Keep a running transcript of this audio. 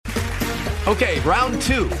Okay, round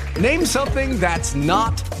two. Name something that's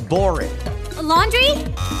not boring. A laundry?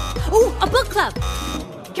 Ooh, a book club.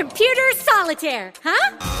 Computer solitaire,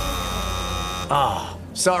 huh? Ah,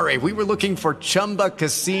 sorry, we were looking for Chumba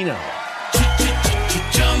Casino.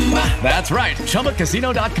 That's right,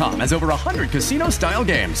 ChumbaCasino.com has over 100 casino-style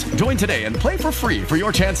games. Join today and play for free for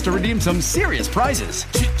your chance to redeem some serious prizes.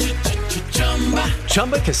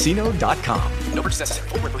 ChumbaCasino.com. No purchase necessary.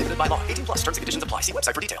 Void where prohibited by law. 18 plus terms and conditions apply. See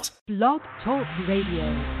website for details. Blog Talk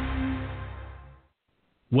Radio.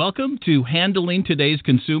 Welcome to Handling Today's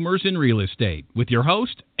Consumers in Real Estate with your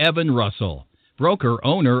host, Evan Russell,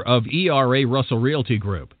 broker-owner of ERA Russell Realty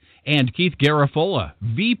Group, and Keith Garafola,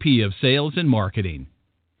 VP of Sales and Marketing.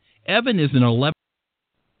 Evan is an 11...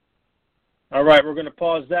 All right, we're going to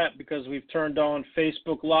pause that because we've turned on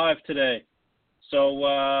Facebook Live today. So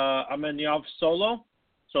I'm in the office solo,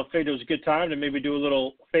 so I figured it was a good time to maybe do a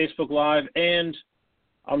little Facebook Live and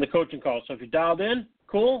on the coaching call. So if you're dialed in,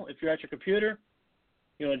 cool. If you're at your computer,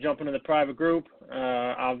 you want to jump into the private group,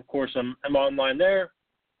 of course, I'm online there.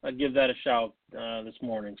 I'd give that a shout this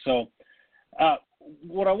morning. So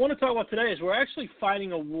what I want to talk about today is we're actually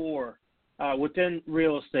fighting a war within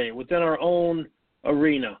real estate, within our own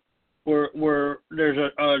arena, where there's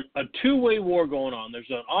a two-way war going on. There's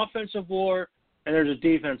an offensive war and there's a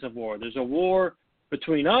defensive war. There's a war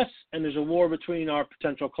between us and there's a war between our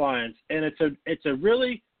potential clients. And it's a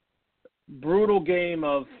really brutal game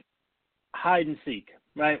of hide and seek,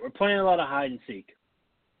 right? We're playing a lot of hide and seek.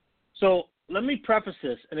 So let me preface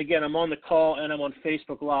this. And again, I'm on the call and I'm on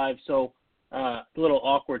Facebook Live, so a little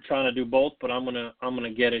awkward trying to do both, but I'm gonna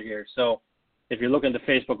get it here. So if you're looking at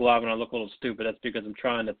the Facebook Live and I look a little stupid, that's because I'm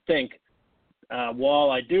trying to think while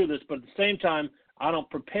I do this. But at the same time, I don't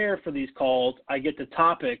prepare for these calls. I get the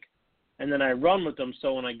topic, and then I run with them.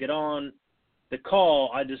 So when I get on the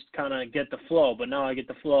call, I just kind of get the flow. But now I get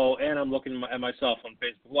the flow, and I'm looking at myself on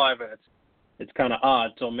Facebook Live, and it's kind of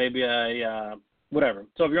odd. So maybe whatever.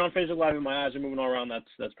 So if you're on Facebook Live and my eyes are moving all around,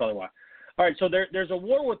 that's probably why. All right, so there's a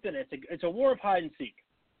war within it. It's a war of hide and seek,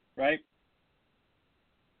 right?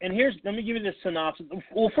 And let me give you the synopsis.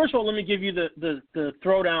 Well, first of all, let me give you the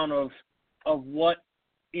throwdown of what,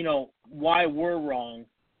 why we're wrong,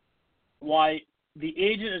 why the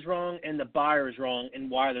agent is wrong and the buyer is wrong, and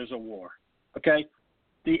why there's a war, okay?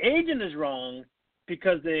 The agent is wrong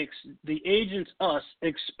because the agents, us,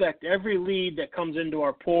 expect every lead that comes into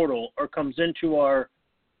our portal or comes into our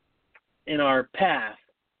path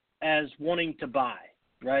as wanting to buy,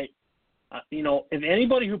 right? If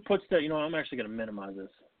anybody who puts I'm actually going to minimize this.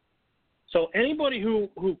 So anybody who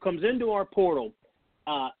comes into our portal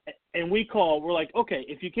and we call, we're like, okay,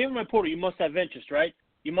 if you came in my portal, you must have interest, right?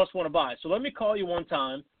 You must want to buy. So let me call you one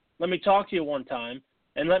time. Let me talk to you one time,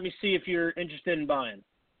 and let me see if you're interested in buying.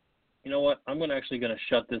 You know what? I'm going to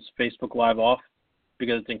shut this Facebook Live off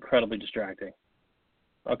because it's incredibly distracting.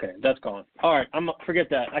 Okay, that's gone. All right, forget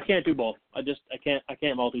that. I can't do both. I can't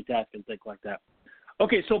multitask and think like that.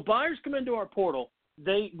 Okay, so buyers come into our portal.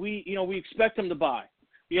 We expect them to buy.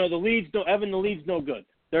 The leads no good.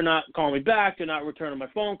 They're not calling me back. They're not returning my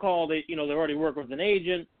phone call. They're already working with an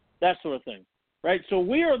agent, that sort of thing, right? So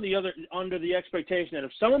we are under the expectation that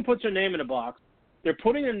if someone puts their name in a box, they're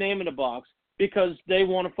putting their name in a box because they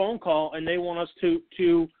want a phone call and they want us to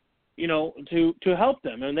help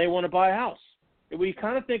them, and they want to buy a house. We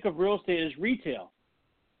kind of think of real estate as retail,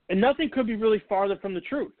 and nothing could be really farther from the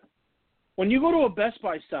truth. When you go to a Best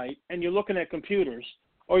Buy site and you're looking at computers,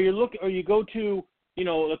 or you go to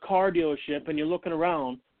the car dealership and you're looking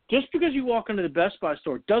around, just because you walk into the Best Buy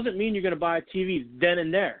store doesn't mean you're going to buy a TV then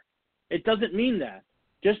and there. It doesn't mean that.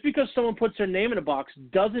 Just because someone puts their name in a box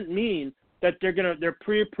doesn't mean that they're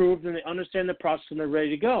pre-approved and they understand the process and they're ready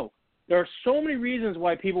to go. There are so many reasons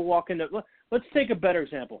why people walk into. Let's take a better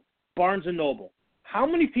example. Barnes & Noble. How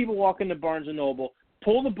many people walk into Barnes & Noble,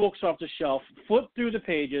 pull the books off the shelf, flip through the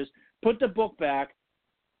pages, put the book back,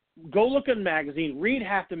 go look at a magazine, read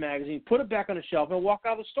half the magazine, put it back on the shelf, and walk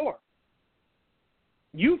out of the store?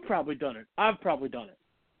 You've probably done it. I've probably done it.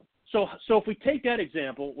 So if we take that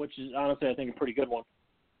example, which is honestly I think a pretty good one,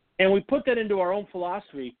 and we put that into our own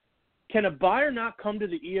philosophy, can a buyer not come to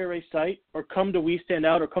the ERA site or come to We Stand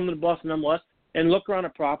Out or come to the Boston MLS and look around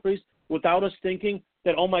at properties without us thinking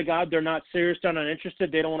that, oh, my God, they're not serious, they're not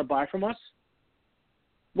interested, they don't want to buy from us?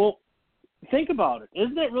 Well, think about it.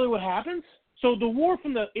 Isn't that really what happens? So the war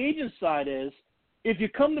from the agent side is, if you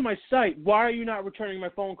come to my site, why are you not returning my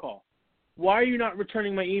phone call? Why are you not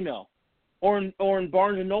returning my email? Or in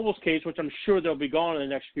Barnes & Noble's case, which I'm sure they'll be gone in the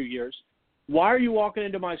next few years, why are you walking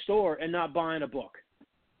into my store and not buying a book?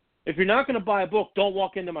 If you're not going to buy a book, don't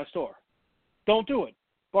walk into my store. Don't do it.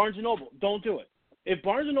 Barnes & Noble, don't do it. If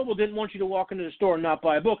Barnes & Noble didn't want you to walk into the store and not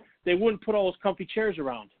buy a book, they wouldn't put all those comfy chairs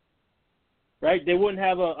around, right? They wouldn't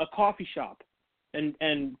have a coffee shop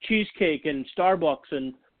and cheesecake and Starbucks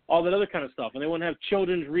and all that other kind of stuff. And they wouldn't have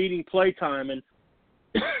children's reading playtime and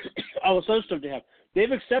all this other stuff they have.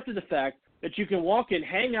 They've accepted the fact that you can walk in,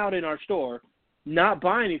 hang out in our store, not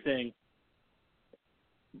buy anything,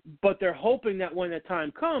 but they're hoping that when the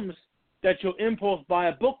time comes that you'll impulse buy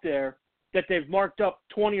a book there that they've marked up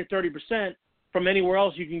 20 or 30% from anywhere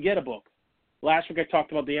else you can get a book. Last week I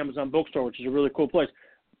talked about the Amazon bookstore, which is a really cool place.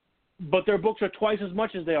 But their books are twice as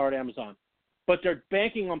much as they are at Amazon. But they're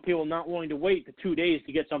banking on people not willing to wait the 2 days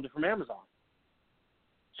to get something from Amazon.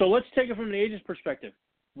 So let's take it from an agent's perspective.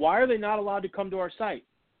 Why are they not allowed to come to our site?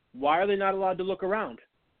 Why are they not allowed to look around?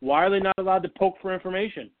 Why are they not allowed to poke for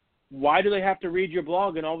information? Why do they have to read your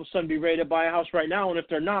blog and all of a sudden be ready to buy a house right now? And if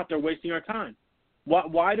they're not, they're wasting our time.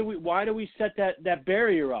 Why do we set that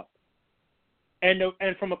barrier up? And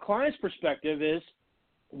from a client's perspective is,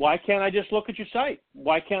 why can't I just look at your site?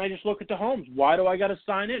 Why can't I just look at the homes? Why do I got to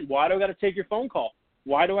sign in? Why do I got to take your phone call?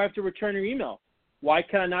 Why do I have to return your email? Why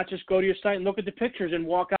can I not just go to your site and look at the pictures and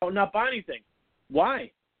walk out and not buy anything?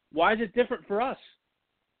 Why? Why is it different for us?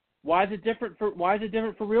 Why is it different for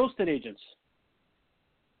real estate agents?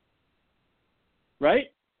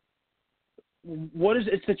 Right?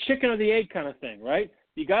 It's the chicken or the egg kind of thing, right?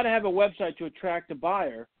 You got to have a website to attract a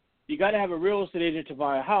buyer. You got to have a real estate agent to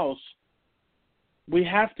buy a house. We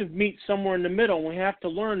have to meet somewhere in the middle, and we have to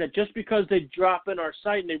learn that just because they drop in our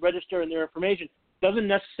site and they register in their information doesn't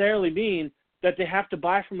necessarily mean that they have to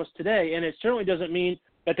buy from us today, and it certainly doesn't mean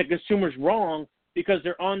that the consumer's wrong because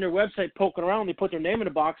they're on their website poking around, they put their name in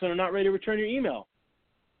a box, and they're not ready to return your email.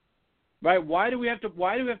 Right? Why do we have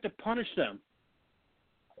to punish them?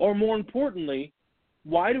 Or more importantly,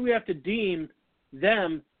 why do we have to deem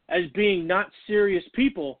them as being not serious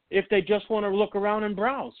people if they just want to look around and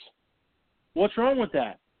browse? What's wrong with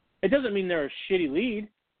that? It doesn't mean they're a shitty lead.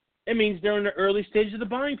 It means they're in the early stages of the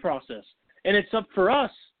buying process. And it's up to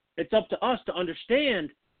us to understand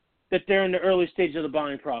that they're in the early stages of the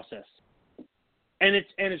buying process. And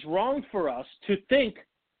it's wrong for us to think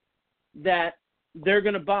that they're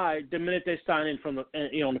going to buy the minute they sign in from on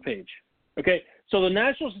the page. Okay? So the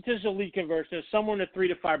national statistical lead conversion is somewhere in the 3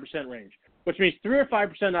 to 5% range, which means 3 or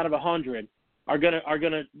 5% out of 100 are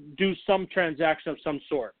going to do some transaction of some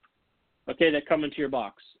sort. Okay, that come into your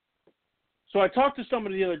box. So I talked to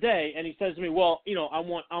somebody the other day, and he says to me, "Well, I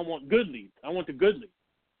want good leads. I want the good leads.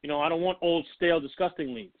 I don't want old, stale,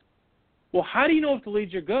 disgusting leads." Well, how do you know if the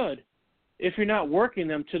leads are good if you're not working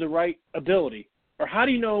them to the right ability? Or how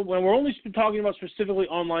do you know when we're only talking about specifically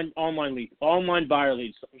online leads, online buyer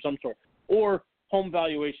leads of some sort, or home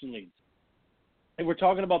valuation leads? And we're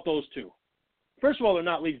talking about those two. First of all, they're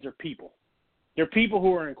not leads; they're people. They're people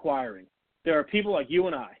who are inquiring. There are people like you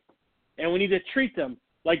and I. And we need to treat them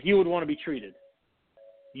like you would want to be treated.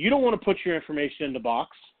 You don't want to put your information in the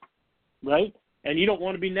box, right? And you don't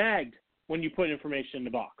want to be nagged when you put information in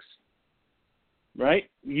the box, right?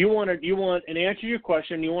 You want an answer to your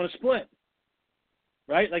question. You want to split,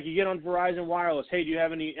 right? Like you get on Verizon Wireless. Hey, do you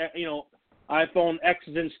have any, iPhone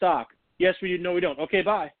X's in stock? Yes, we do. No, we don't. Okay,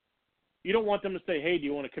 bye. You don't want them to say, hey, do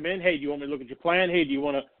you want to come in? Hey, do you want me to look at your plan? Hey, do you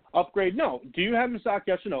want to upgrade? No. Do you have them in stock?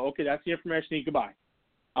 Yes or no? Okay, that's the information you can buy.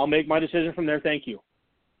 I'll make my decision from there. Thank you.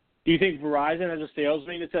 Do you think Verizon has a sales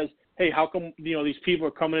meeting that says, hey, how come these people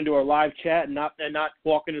are coming into our live chat and not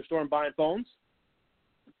walking to the store and buying phones?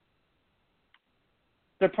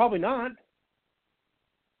 They're probably not.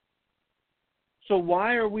 So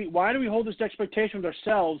why do we hold this expectation with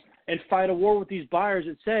ourselves and fight a war with these buyers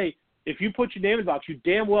that say, if you put your name in the box, you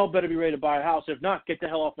damn well better be ready to buy a house. If not, get the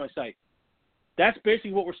hell off my site. That's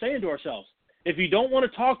basically what we're saying to ourselves. If you don't want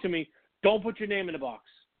to talk to me, don't put your name in the box.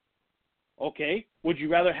 Okay, would you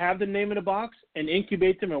rather have the name in a box and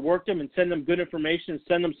incubate them and work them and send them good information and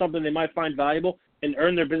send them something they might find valuable and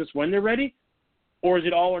earn their business when they're ready? Or is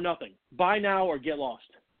it all or nothing? Buy now or get lost.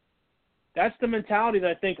 That's the mentality that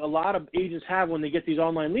I think a lot of agents have when they get these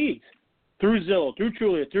online leads through Zillow, through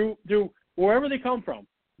Trulia, through wherever they come from,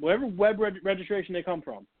 whatever web registration they come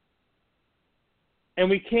from. And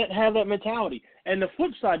we can't have that mentality. And the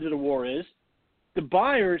flip side to the war is the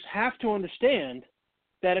buyers have to understand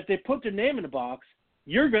that if they put their name in the box,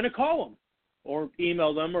 you're going to call them or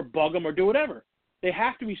email them or bug them or do whatever. They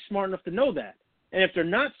have to be smart enough to know that. And if they're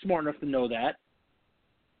not smart enough to know that,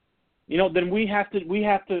 then we have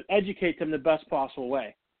to educate them the best possible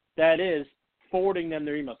way. That is forwarding them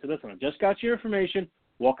their email. So listen, I just got your information.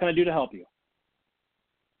 What can I do to help you?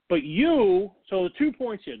 But so the 2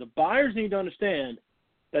 points here. The buyers need to understand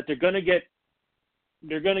that they're going to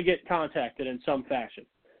get contacted in some fashion.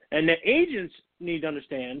 And the agents need to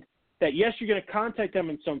understand that, yes, you're going to contact them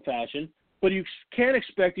in some fashion, but you can't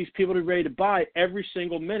expect these people to be ready to buy every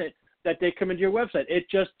single minute that they come into your website. It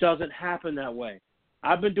just doesn't happen that way.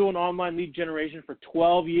 I've been doing online lead generation for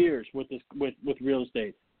 12 years with real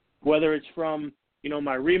estate, whether it's from,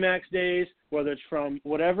 my RE/MAX days, whether it's from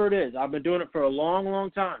whatever it is. I've been doing it for a long, long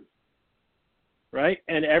time, right?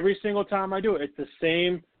 And every single time I do it, it's the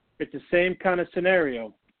same kind of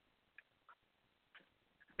scenario.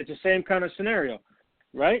 It's the same kind of scenario,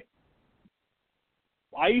 right?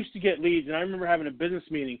 I used to get leads, and I remember having a business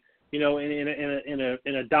meeting, in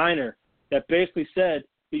a diner that basically said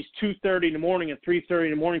these 2:30 in the morning and 3:30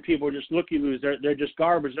 in the morning people are just looky-loos. They're just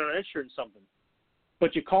garbage. They're not interested in something.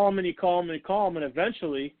 But you call them and you call them and you call them, and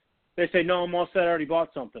eventually they say, no, I'm all set. I already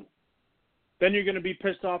bought something. Then you're going to be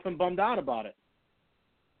pissed off and bummed out about it.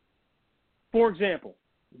 For example,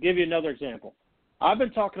 I'll give you another example. I've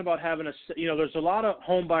been talking about having there's a lot of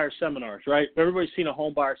home buyer seminars, right? Everybody's seen a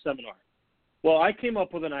home buyer seminar. Well, I came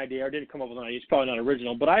up with an idea. I didn't come up with an idea. It's probably not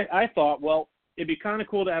original. But I thought, well, it'd be kind of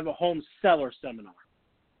cool to have a home seller seminar.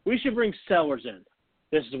 We should bring sellers in.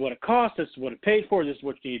 This is what it costs. This is what it paid for. This is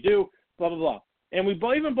what you need to do, blah, blah, blah. And we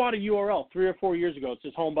even bought a URL 3 or 4 years ago. It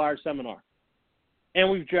says home buyer seminar. And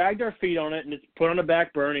we've dragged our feet on it, and it's put on the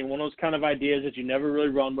back burner, one of those kind of ideas that you never really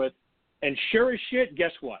run with. And sure as shit,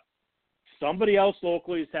 guess what? Somebody else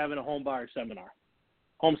locally is having a home buyer seminar,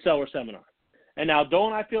 home seller seminar. And now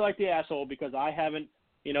don't I feel like the asshole because I haven't,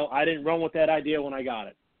 I didn't run with that idea when I got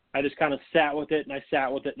it. I just kind of sat with it, and I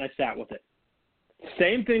sat with it, and I sat with it.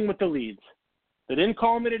 Same thing with the leads. They didn't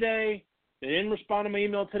call me today. They didn't respond to my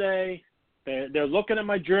email today. They're looking at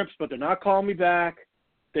my drips, but they're not calling me back.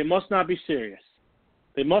 They must not be serious.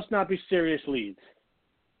 They must not be serious leads.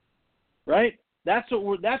 Right? That's what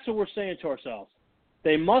we're saying to ourselves.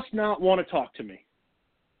 They must not want to talk to me.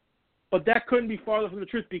 But that couldn't be farther from the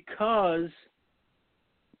truth because,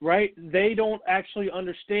 right, they don't actually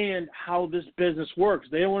understand how this business works.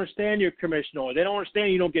 They don't understand your commission order. They don't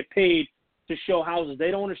understand you don't get paid to show houses. They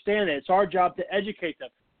don't understand that. It's our job to educate them.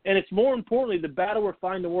 And it's more importantly, the battle we're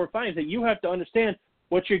fighting, the war we're fighting, is that you have to understand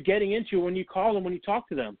what you're getting into when you call them, when you talk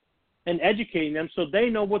to them, and educating them so they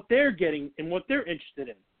know what they're getting and what they're interested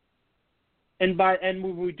in. And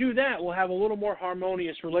when we do that, we'll have a little more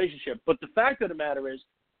harmonious relationship. But the fact of the matter is,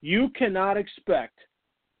 you cannot expect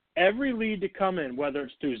every lead to come in, whether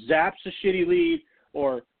it's through Zap's a shitty lead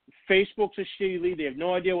or Facebook's a shitty lead. They have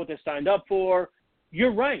no idea what they signed up for.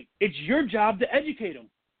 You're right. It's your job to educate them.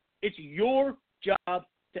 It's your job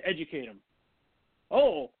to educate them.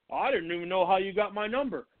 Oh, I didn't even know how you got my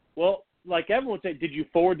number. Well, like everyone said, did you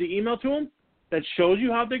forward the email to them that shows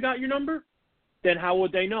you how they got your number? Then how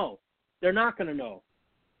would they know? They're not going to know.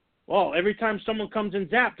 Well, every time someone comes in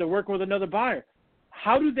Zap, they're working with another buyer.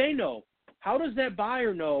 How do they know? How does that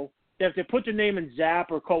buyer know that if they put their name in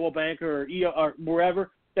Zap or Coldwell Banker or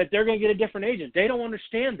wherever, that they're going to get a different agent? They don't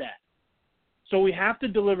understand that. So we have to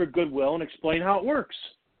deliver goodwill and explain how it works.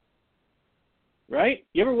 Right?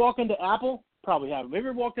 You ever walk into Apple? Probably haven't. Have you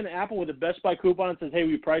ever walked into Apple with a Best Buy coupon and says, hey,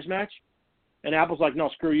 will you price match? And Apple's like, no,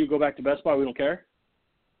 screw you, go back to Best Buy, we don't care.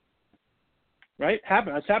 Right?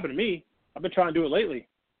 That's happened to me. I've been trying to do it lately.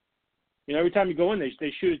 Every time you go in,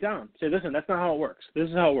 they shoot it down. Say, listen, that's not how it works. This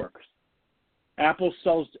is how it works. Apple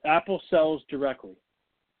sells directly.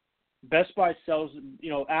 Best Buy sells,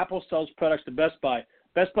 Apple sells products to Best Buy.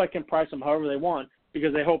 Best Buy can price them however they want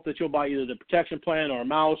because they hope that you'll buy either the protection plan or a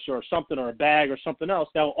mouse or something or a bag or something else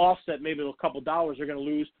that will offset maybe a couple dollars they're going to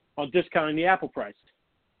lose on discounting the Apple price.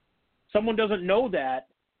 Someone doesn't know that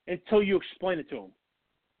until you explain it to them.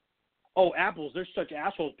 Oh, Apple's, they're such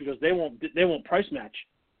assholes because they won't price match.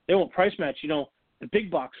 They won't price match, the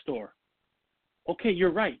big box store. Okay,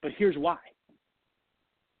 you're right, but here's why.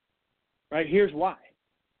 Right? Here's why.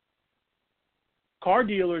 Car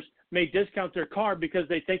dealers may discount their car because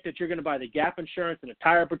they think that you're going to buy the gap insurance and the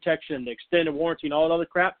tire protection and the extended warranty and all that other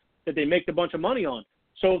crap that they make a bunch of money on.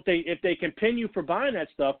 So if they can pin you for buying that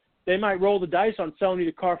stuff, they might roll the dice on selling you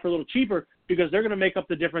the car for a little cheaper because they're going to make up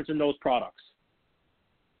the difference in those products.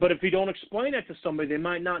 But if you don't explain that to somebody, they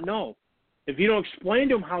might not know. If you don't explain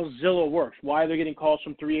to them how Zillow works, why they're getting calls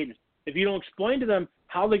from 3 agents, if you don't explain to them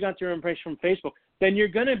how they got their information from Facebook, then you're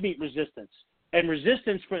going to meet resistance. And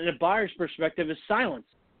resistance from a buyer's perspective is silence.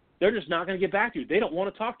 They're just not going to get back to you. They don't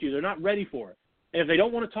want to talk to you. They're not ready for it. And if they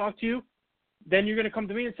don't want to talk to you, then you're going to come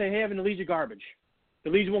to me and say, hey, Evan, the leads are garbage. The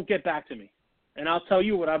leads won't get back to me. And I'll tell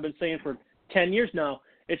you what I've been saying for 10 years now.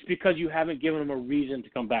 It's because you haven't given them a reason to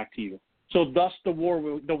come back to you. So thus the war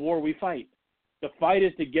we fight. The fight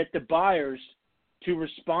is to get the buyers to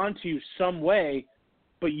respond to you some way,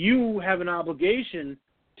 but you have an obligation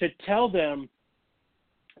to tell them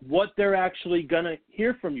what they're actually going to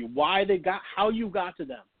hear from you, how you got to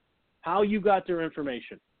them, how you got their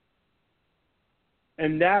information.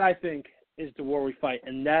 And that, I think, is the war we fight.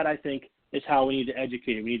 And that, I think, is how we need to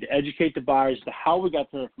educate. We need to educate the buyers as to how we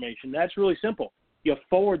got their information. That's really simple. You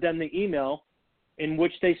forward them the email in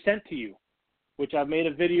which they sent to you, which I've made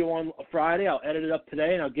a video on Friday. I'll edit it up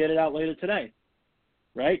today, and I'll get it out later today.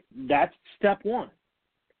 Right? That's step one.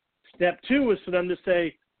 Step two is for them to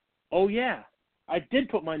say, oh, yeah, I did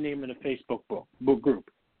put my name in a Facebook book group,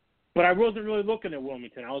 but I wasn't really looking at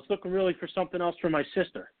Wilmington. I was looking really for something else for my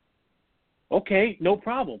sister. Okay, no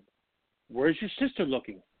problem. Where's your sister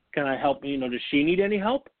looking? Can I help? Does she need any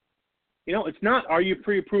help? It's not, are you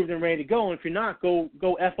pre-approved and ready to go? And if you're not, go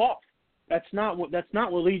F off. That's not what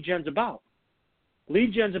lead gen's about.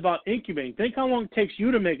 Lead gen's about incubating. Think how long it takes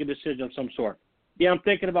you to make a decision of some sort. Yeah, I'm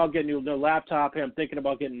thinking about getting a new laptop. Hey, I'm thinking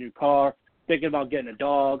about getting a new car. Thinking about getting a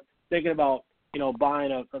dog. Thinking about,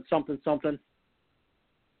 buying a something.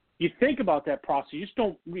 You think about that process. You just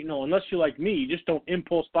don't, unless you're like me, you just don't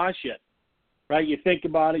impulse buy shit, right? You think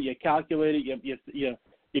about it. You calculate it. You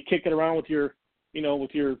kick it around with your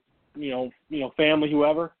family,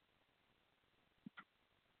 whoever,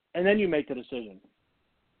 and then you make the decision.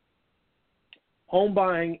 Home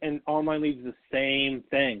buying and online leads is the same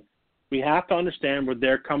thing. We have to understand where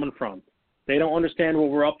they're coming from. They don't understand what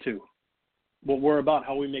we're up to, what we're about,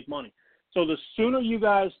 how we make money. So the sooner you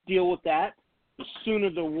guys deal with that, the sooner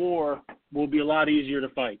the war will be a lot easier to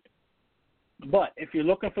fight. But if you're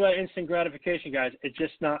looking for that instant gratification, guys, it's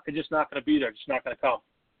just not going to be there. It's not going to come.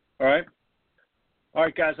 All right,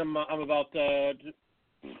 guys. I'm about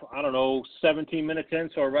 17 minutes in,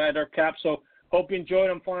 so we're right at our cap. So hope you enjoyed.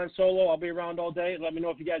 I'm flying solo. I'll be around all day. Let me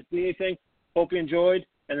know if you guys need anything. Hope you enjoyed.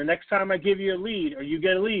 And the next time I give you a lead or you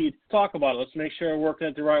get a lead, talk about it. Let's make sure we're working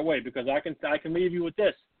it the right way, because I can leave you with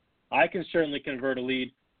this. I can certainly convert a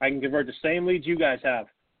lead. I can convert the same leads you guys have.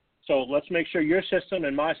 So let's make sure your system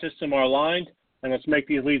and my system are aligned, and let's make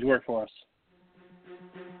these leads work for us.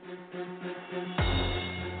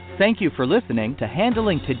 Thank you for listening to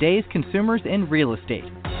Handling Today's Consumers in Real Estate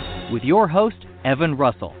with your host, Evan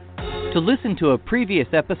Russell. To listen to a previous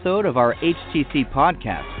episode of our HTC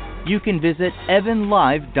podcast, you can visit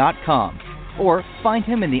evanlive.com or find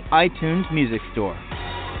him in the iTunes Music Store.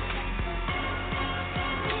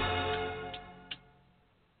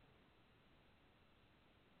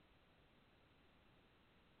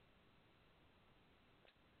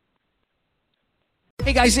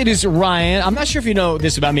 Hey guys, it is Ryan. I'm not sure if you know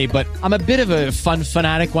this about me, but I'm a bit of a fun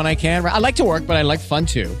fanatic when I can. I like to work, but I like fun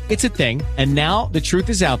too. It's a thing. And now the truth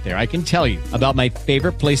is out there. I can tell you about my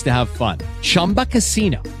favorite place to have fun. Chumba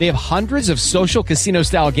Casino. They have hundreds of social casino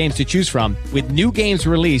style games to choose from with new games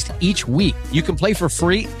released each week. You can play for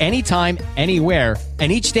free anytime, anywhere.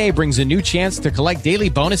 And each day brings a new chance to collect daily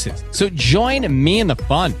bonuses. So join me in the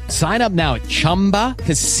fun. Sign up now at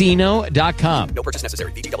ChumbaCasino.com. No purchase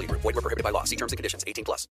necessary. VGW Group. Void where prohibited by law. See terms and conditions. 18+.